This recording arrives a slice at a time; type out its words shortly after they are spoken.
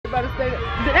gotta say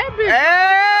that bitch.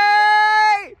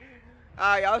 Hey!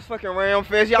 Alright, y'all was fucking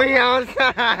Ramfest. Y'all be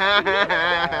outside.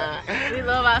 We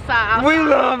love outside. We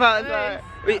love outside.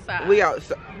 We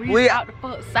outside. We out the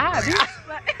fuck side, bitch.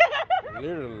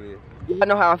 Literally. I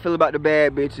know how I feel about the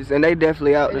bad bitches, and they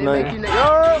definitely out tonight.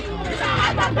 Yo!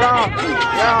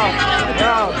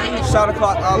 Shot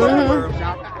o'clock all over the world.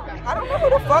 I don't know who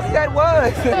the fuck that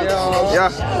was. Yeah.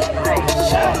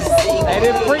 Hey,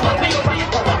 this Freaknik.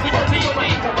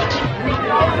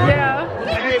 Yeah.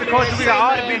 Of course, we got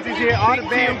all the bitches here, all the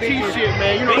bad bitches. Shit,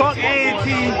 man. You know, fuck A&T.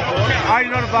 I already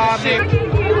know the vibe, man.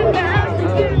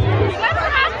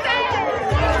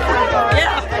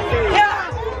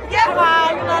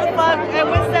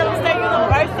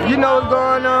 You know what's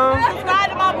going on? That's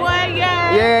right, my boy,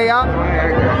 yeah. Yeah, y'all.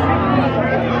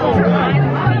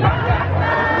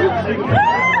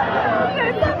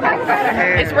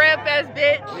 It's Ramfest,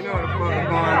 bitch. You know what the fuck is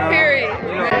going on. Period.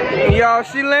 Y'all,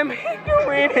 she let me do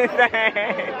anything.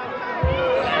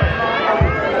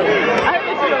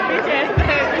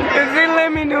 She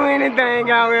let me do anything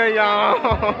out here,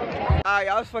 y'all. Alright,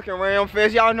 y'all, it's fucking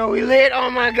Ramfest. Y'all know we lit.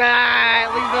 Oh my god,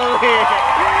 we so lit.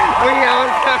 We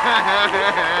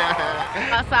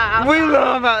outside. We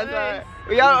love outside.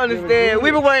 Y'all don't understand.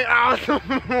 We been waiting awesome.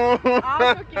 Think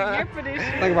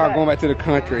about going back to the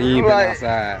country. You ain't been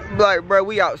outside. Like, bro,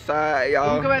 we outside,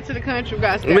 y'all. We go back to the country. We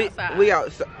gotta stay outside. We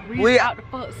outside. We out the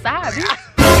fuck side,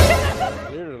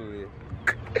 bitch. Literally.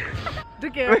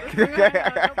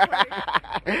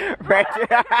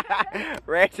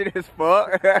 Ratchet as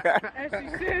fuck. As she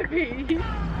should be.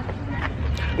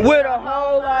 With a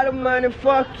whole lot of money,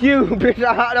 fuck you, bitch.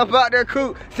 I hot up out that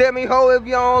coupe. Tell me, ho, if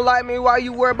you don't like me, why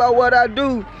you worry about what I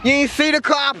do? You ain't see the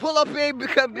car I pull up in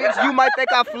because, bitch, you might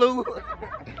think I flew.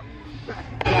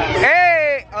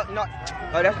 Hey! No.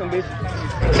 Oh, that's them bitches.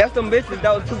 That's them bitches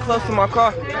that was too close to my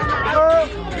car.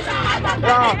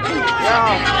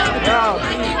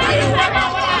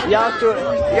 Y'all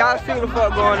see what the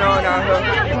fuck going on out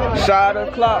here. Shot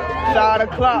o'clock.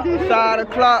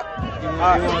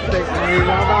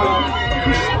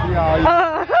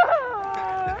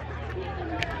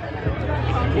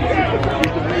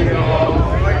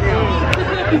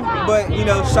 But you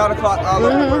know, shot o'clock all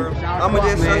over the world. I'ma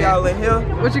just show y'all in here.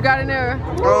 What you got in there?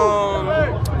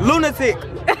 Lunatic.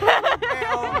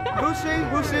 Who's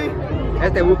she?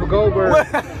 That's that Whooper Goldberg.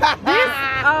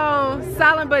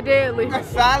 Silent but deadly.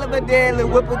 Silent but deadly,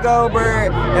 Whooper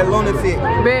Goldberg, and Lunatic.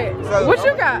 Bet. So, what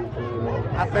you got?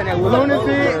 I think that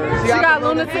Lunatic. She got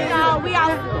Lunatic. No, we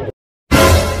out.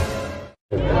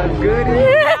 Good.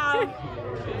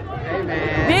 Hey,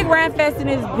 man. Big Ramfest in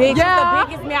this bitch. Yeah. It's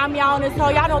the biggest meow meow on this hoe.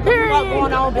 Y'all know what the fuck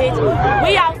going on, bitch.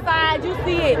 We outside, you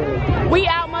see it. We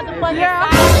out motherfucking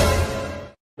outside.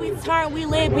 We turn, we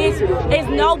live, bitch. There's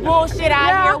no bullshit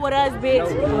out here with us, bitch.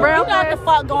 You know what the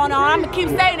fuck going on. I'ma keep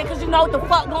saying it because you know what the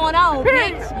fuck going on,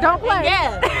 bitch. Don't play.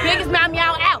 Yeah, biggest meow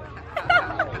meow out.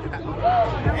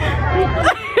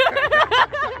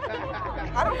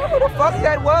 I don't know who the fuck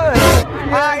that was.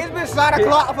 It's been shot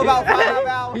o'clock for about 5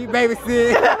 hours. He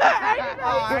babysit.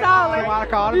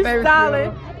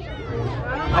 Solid.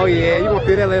 Oh yeah, you gonna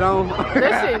feel that later on.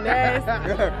 That shit nasty.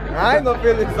 I ain't gonna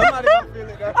feel it. Somebody gonna feel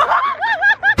it though.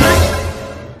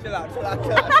 Chill out.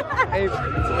 Hey.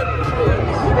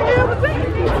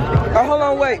 Oh, hold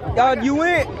on, wait. Y'all, you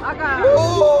went? I got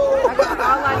all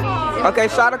I need. Okay,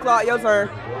 shot o'clock, your turn.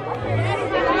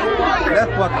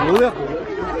 That's fucking liquor.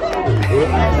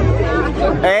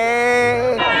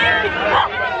 Hey.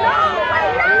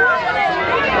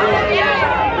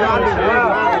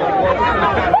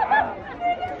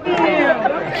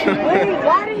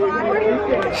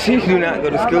 She do not go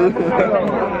to school.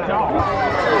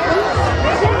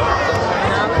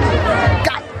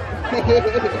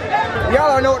 Y'all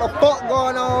don't know what the fuck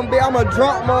going on, bitch. I'm a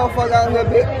drunk motherfucker out here,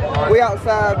 bitch. We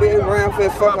outside, bitch.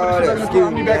 Ramfest, fuck all that.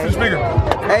 Excuse me, man.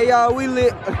 Hey, y'all, we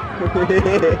lit.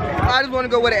 I just want to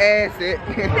go where the ass at.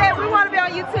 Yeah, we want to be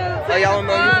on YouTube too. Oh, y'all want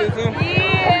to be on YouTube too?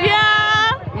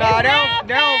 Yeah. Nah, they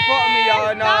don't fuck me,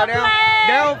 y'all. Nah, they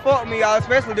don't fuck me, y'all.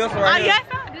 Especially this one right here. Yes,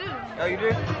 I do. Oh, you do?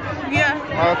 Yeah.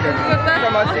 Okay. Talking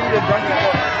about shit, you just drunk as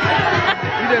fuck.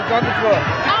 You just drunk as fuck.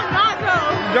 I'm not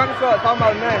though. You drunk as fuck, talking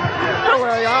about nothing.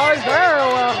 Well, y'all, it's very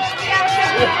well.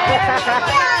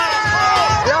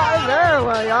 Y'all, it's very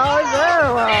well, y'all. It's very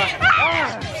well.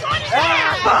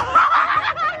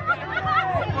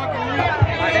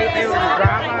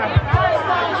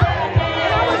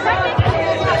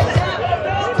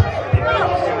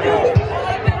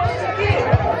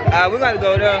 We gotta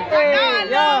go there.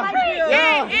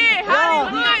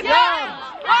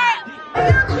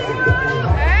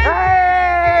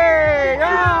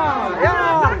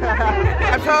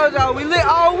 I told y'all, we lit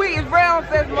all week. It's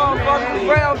Ramfest, motherfucker. It's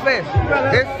Ramfest.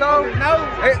 It's so... No.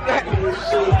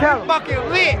 Tell them. Fucking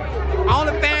lit.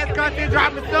 OnlyFans content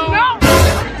dropping soon. No.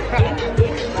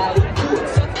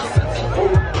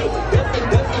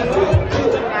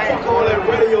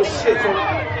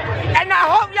 And I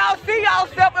hope y'all see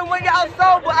y'allself, and when y'all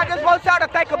sober, I just want y'all to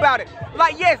think about it.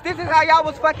 Like, yes, this is how y'all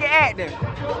was fucking acting.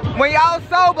 When y'all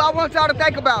sober, I want y'all to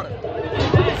think about it.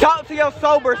 Talk to your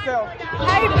sober self.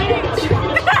 Hey, bitch.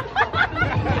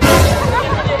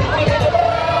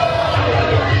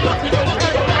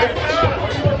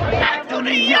 Back to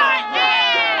the yard,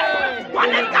 yeah.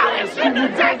 Wanna go and spin the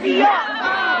jersey up.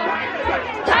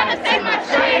 Trying to take my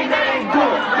train, that ain't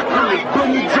good. Put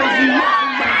the jersey up.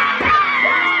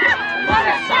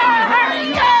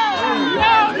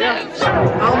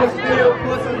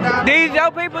 These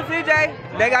your people,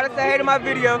 CJ. They gotta say hey to my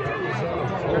video.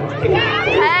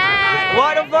 Hey.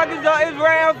 What the fuck is up? It's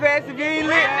Ramfest. If you ain't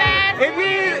lit, if you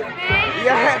ain't,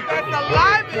 yeah, That's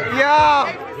alive. yeah,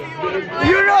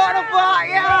 you know what the fuck,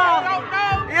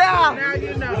 yeah, yeah. Now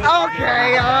you know.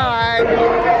 Okay, alright.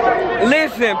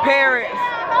 Listen, parents,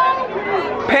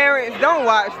 don't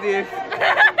watch this.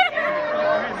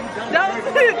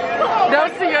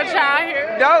 Don't see your child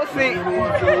here. Don't see.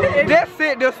 Just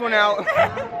sit this one out.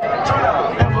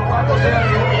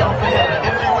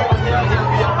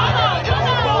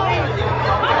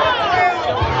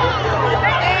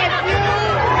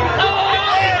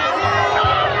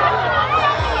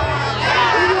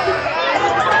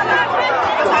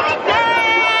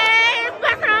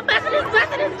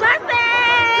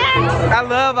 I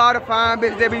love all the fine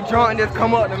bitches that be drunk and just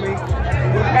come up to me.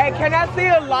 Hey, can I see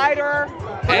a lighter?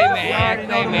 Hey man,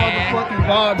 hey man. Motherfucking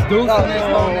Bob's Deuce in this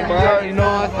one, bro. You know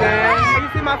what I'm saying? Hey, you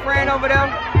see my friend over there?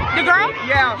 The girl?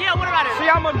 Yeah. Yeah, what about it? She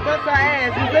almost bust her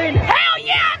ass. You seen it? Hell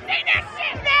yeah, I seen that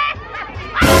shit, man.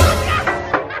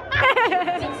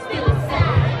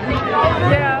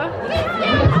 Yeah.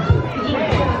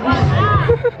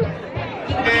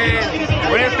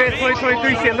 Ramfest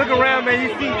 2023 shit. Look around, man. You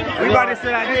see, we about to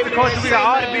sit out this the culture. We got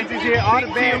all the bitches here, all the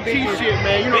band bitches. Shit,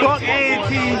 man. You know, fuck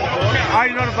A&T.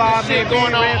 Already know the vibe, man.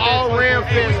 Going on all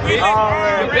Ramfest, bitch.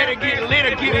 You better get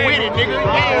lit or get with it, nigga.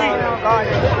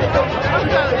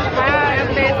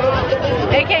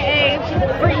 AKA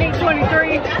Freaknik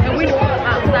 23, and we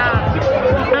outside.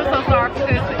 I'm so sorry for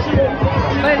this, but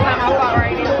it's not my fault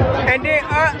right now. And then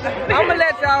I'm gonna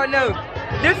let y'all know.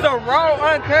 This is a raw,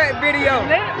 uncut video. Oh,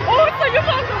 so you're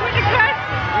supposed to win the cut?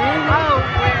 Oh,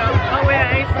 well, I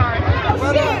ain't sorry. We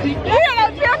got no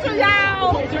filter,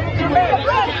 y'all.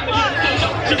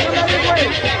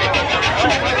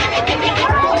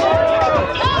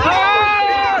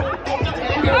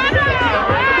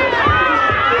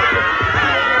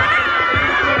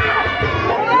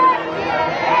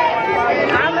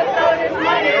 I'ma throw this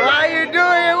money. Why you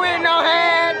doing it with no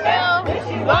hands?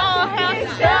 Long hair,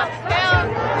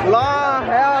 Long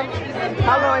hair.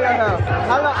 How long your hair?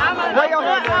 How long? Where your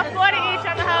hair? I'm 40 each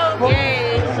on the hoe.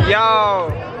 Yes.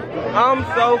 Yo, I'm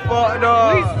so fucked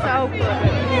up. We so good.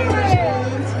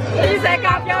 You take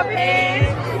off your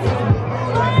pants.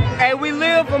 Hey, we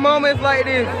live for moments like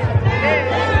this.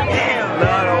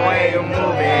 Love the way you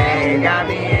move it, got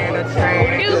me in a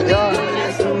train. Excuse me.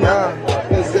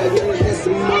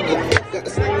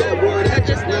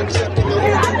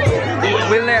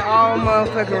 We let all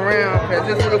motherfucking around, cause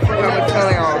this is what the fuck I've been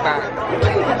telling y'all about.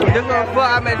 This is what the fuck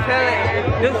I've been telling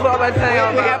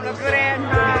y'all about. Having a good ass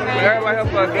time, man. Everybody help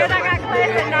us. Then I got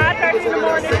class at 9:30 in the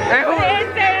morning. Hey,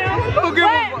 who give a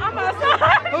fuck? I'm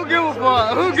outside. Who give a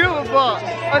fuck? Who give a fuck? I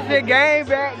said game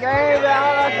back,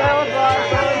 all I said was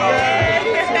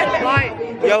Light.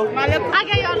 yo. I got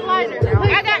y'all the lighter. I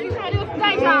got you trying to do a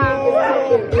daytime.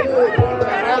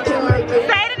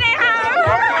 Say today,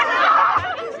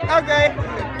 huh? Okay.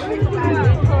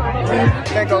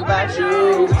 Think about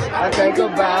you. I think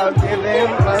about giving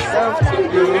myself to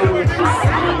you.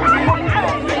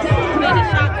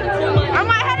 I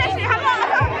might have that shit. Hello.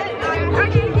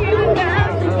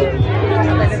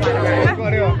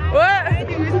 What?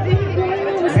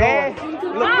 Man,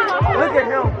 look at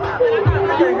him.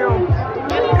 Look at him.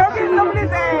 Come get some of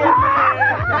this ass.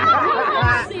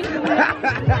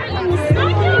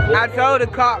 I told the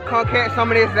cop, come catch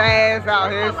some of this ass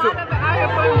out here.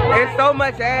 It's so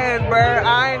much ass, bro.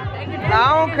 I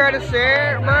don't care to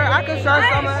share it, bro. I can show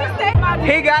some of it.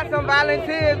 He got some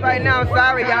volunteers right now.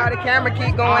 Sorry, y'all. The camera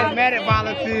keep going. Automatic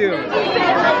volunteers.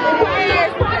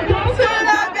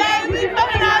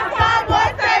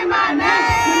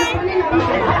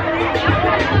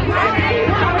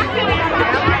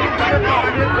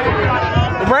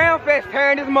 Ramfest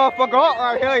tearing this motherfucker up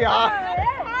right here, y'all.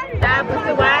 got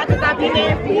pussy wide because I be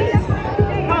nasty.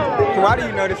 Why do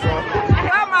you know this song?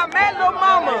 Got my mad little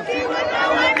mama.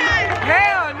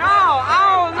 Hell no, I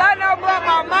don't let no but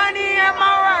my money and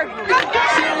my work. She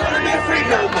don't wanna be free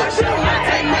no more. She don't wanna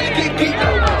take money, get geek no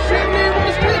more. She don't even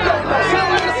wanna speak no more. She don't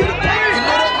wanna see the things. You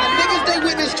know that my niggas, they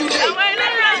witness you.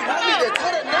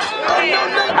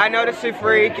 I know this shit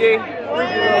freaky. I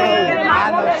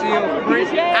know she a freak.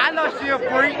 I know she a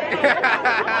freak.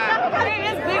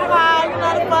 It's big wild, you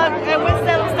know the fuck, and West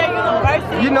State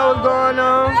University. You know what's going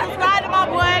on? Subscribe to my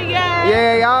boy, yeah.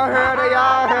 Yeah, y'all heard it,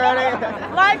 y'all heard it.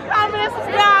 Like, comment,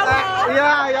 subscribe.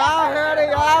 Yeah, y'all heard it,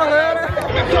 y'all heard it.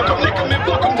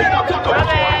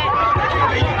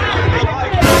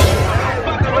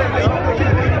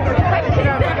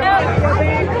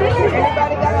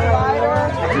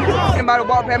 Anybody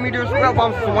walk past me do stuff,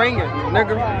 I'm swinging,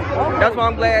 nigga. That's why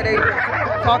I'm glad they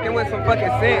talking with some fucking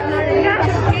sense.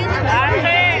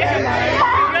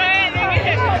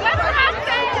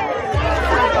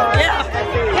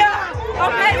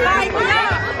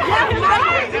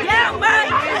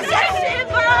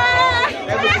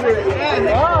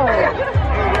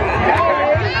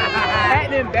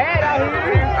 Acting bad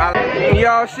out here.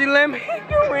 Yo, she let me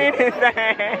do anything.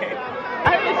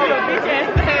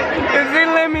 She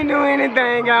let me do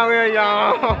anything out here,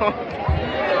 y'all.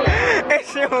 And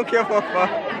she don't give a fuck.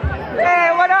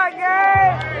 Hey, what up,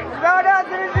 gang? Shout out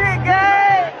to the shit,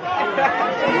 gang.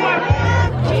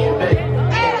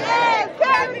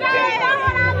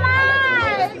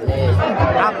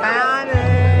 I found it.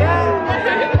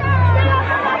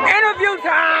 Interview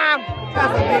time.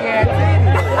 That's a big ass titty.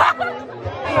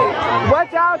 What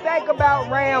y'all think about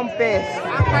Ramfest?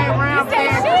 I think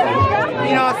Ramfest,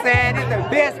 you know what I'm saying? It's the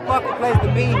best fucking place to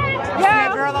be.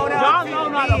 Yeah, girl over there. Y'all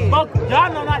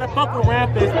know not to fuck with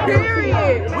Ramfest.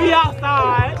 Period. We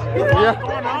outside.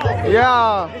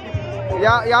 Yeah.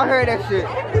 Y'all heard that shit.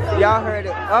 Y'all heard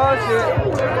it. Oh shit.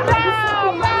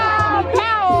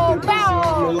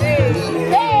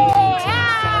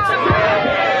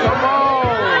 Come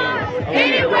on.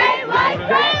 Anyway, my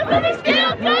friends, but it's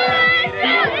still good.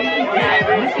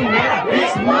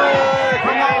 It's mud.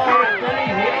 Come on.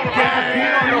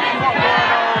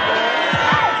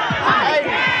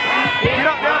 Get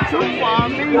up there too far,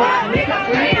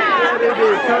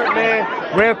 man.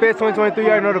 Ramfest 2023, you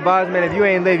already know the vibes, man. If you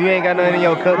ain't live, you ain't got nothing in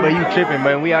your cup, but you tripping,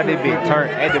 man. We out there big turn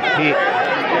at the pit.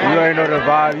 You already know the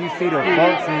vibe. You see the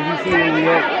function, you see where we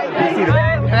at. You see the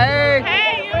hey,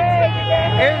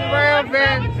 it's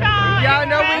Ramfest. Y'all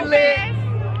know we lit.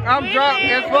 I'm drunk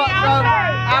as fuck, so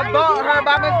I bought her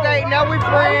by mistake. Now we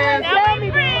friends. I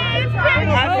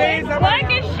seen somebody.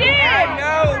 Fucking shit. I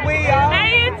know we are.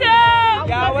 Hey, YouTube.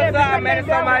 Y'all, what's up? I met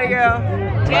somebody else.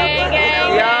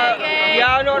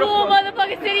 Y'all know the cool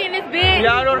motherfucking city in this bitch.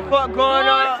 Y'all know the fuck going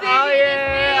on. Oh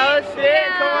yeah. Oh shit.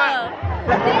 Come on.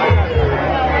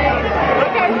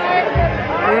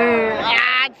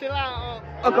 Chill out.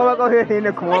 Oh, come on, go ahead in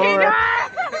the corner.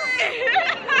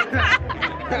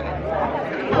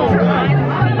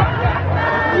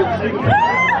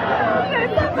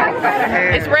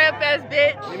 It's Ramfest,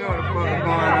 bitch. You know what the fuck is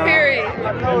going on. Period.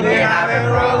 Yeah, I been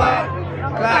roll up.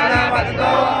 Climb down about to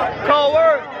go. Cold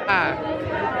word.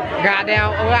 Goddamn,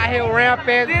 we out here with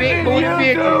Ramfest, big booty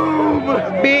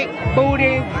bitches. Big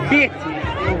booty bitches.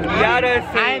 Y'all done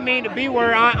seen. I ain't mean to be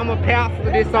word. I'm a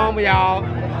pastor this summer, y'all.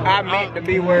 I meant to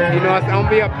be word. You know what I'm saying? I'm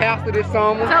gonna be a pastor this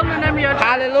summer. Tell them the name of your church.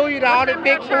 Hallelujah to all the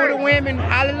big booty women.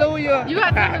 Hallelujah. You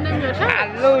gotta tell them the name of your church.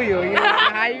 Hallelujah. You know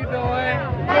how you doing?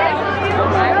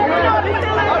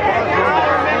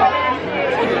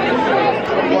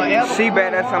 She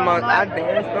bet that's how much I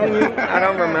danced on you. I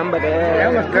don't remember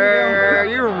that. Girl,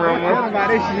 you remember. About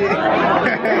this shit.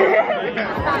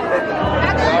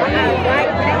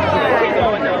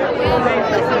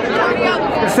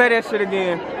 Say that shit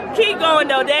again. Keep going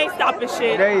though, they ain't stopping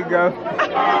shit. There you go.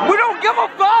 We don't give a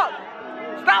fuck.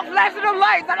 Stop flashing them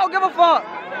lights. I don't give a fuck.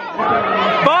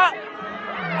 Fuck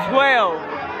 12.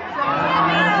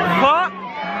 Fuck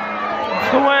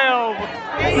 12.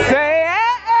 Say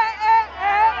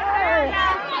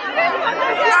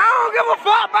I don't give a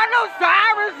fuck about no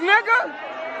sirens, nigga.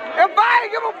 If I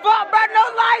ain't give a fuck about no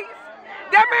lights,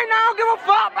 that means I don't give a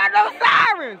fuck about no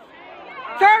sirens.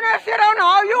 Turn that shit on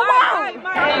all you want.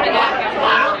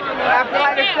 I feel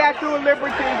like the Statue of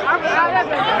Liberty.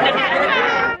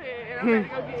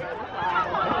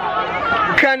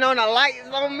 Cutting on the lights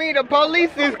on me. The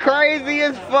police is crazy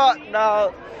as fuck,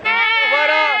 dog. What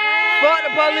up? Fuck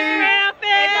the police.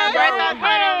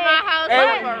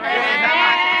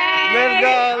 Let's go.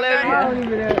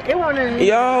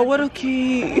 Yo, what a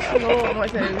key. I'm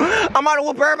about to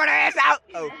whoop everybody's ass out.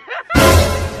 Oh.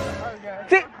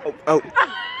 Oh.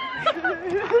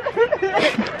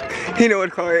 He know what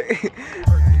to call it.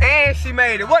 And she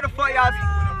made it. What the fuck, y'all?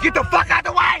 Get the fuck out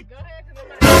the way!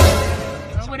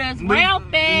 With us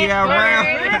Ramfest. Yeah,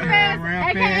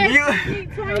 Ramfest.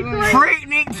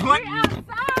 Freaknik 20.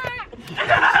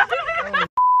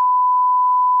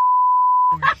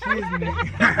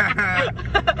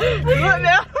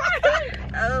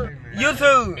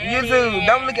 YouTube,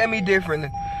 don't look at me differently.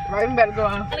 Right, we better go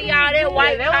on. Y'all, that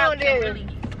white cop can really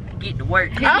get to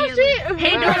work. Oh shit!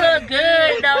 He do look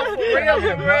good though, for real,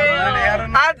 for real.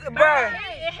 Bruh.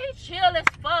 He chill as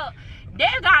fuck.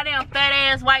 That goddamn fat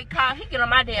ass white cop, he get on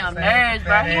my damn nerves,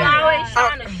 bro. He always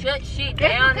trying to shut shit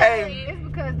down. It's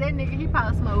because that nigga, he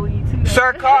probably smoke weed too.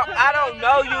 Sir Cop, I don't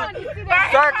know you.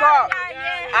 Sir Cop,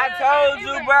 I told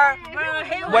you, bro.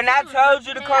 When I told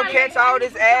you to come catch all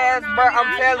this ass, bro,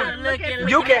 I'm telling you,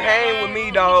 you can hang with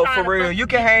me, dog, for real. You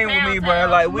can hang with me, bro.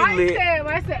 Like, we lit.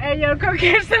 I said, hey, yo, come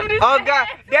catch some of this. Oh, God.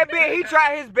 That bitch, he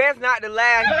tried his best not to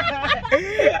laugh.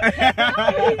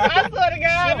 I swear to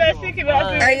God, that shit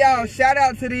cannot do. Hey, y'all, shout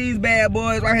out to these bad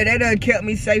boys right here. They done kept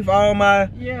me safe all my...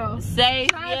 Yeah.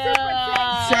 Safe,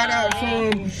 yeah. Shout out to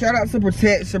them. Shout out to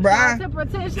protection, bro. Shout out to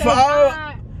protection.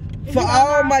 For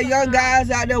all my young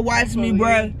guys out there watching me,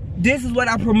 bro, this is what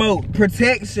I promote.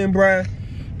 Protection, bro.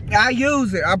 I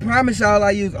use it. I promise y'all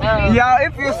I use it. Y'all,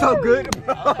 it feels so good.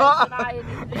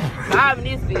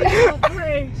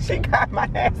 She got my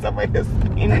ass over here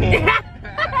spinning. It's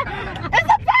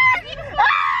a target!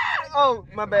 Oh,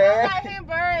 my bad.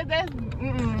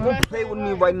 Don't play with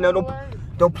me right now. Don't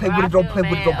play with it. Don't play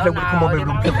with it. Don't play with it. Come on, baby.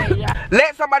 Don't play with it.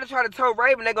 Let somebody try to tow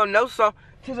Raven. They gonna know something.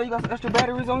 Tizo, you got some extra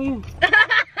batteries on you?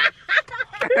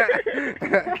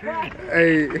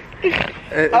 Hey,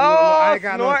 oh, I ain't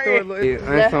got no story.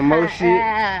 And some more shit.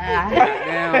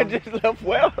 I just left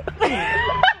well.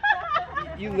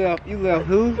 You left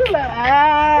who?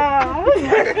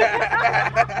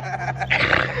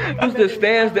 Who's the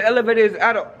stairs? The elevator is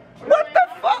out of. What the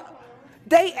fuck?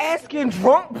 They asking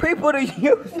drunk people to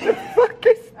use the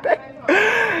fucking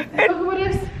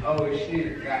stairs. Oh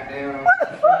shit, goddamn. What the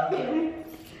fuck?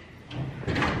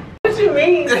 What you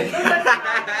mean?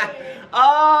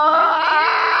 Oh!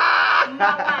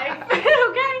 My life,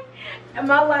 okay? And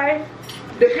my life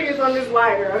depends on this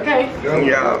lighter, okay?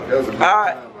 Yeah.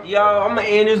 Alright, y'all, I'm gonna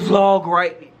end this vlog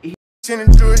right. In the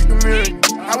Jewish community,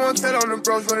 I won't tell on the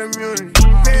bros for the immunity.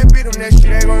 Man, beat them, that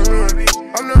shit ain't gon' ruin me.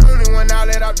 I'm the only one now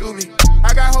let outdo me.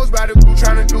 I got hoes by the crew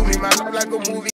tryna do me. My life like a movie.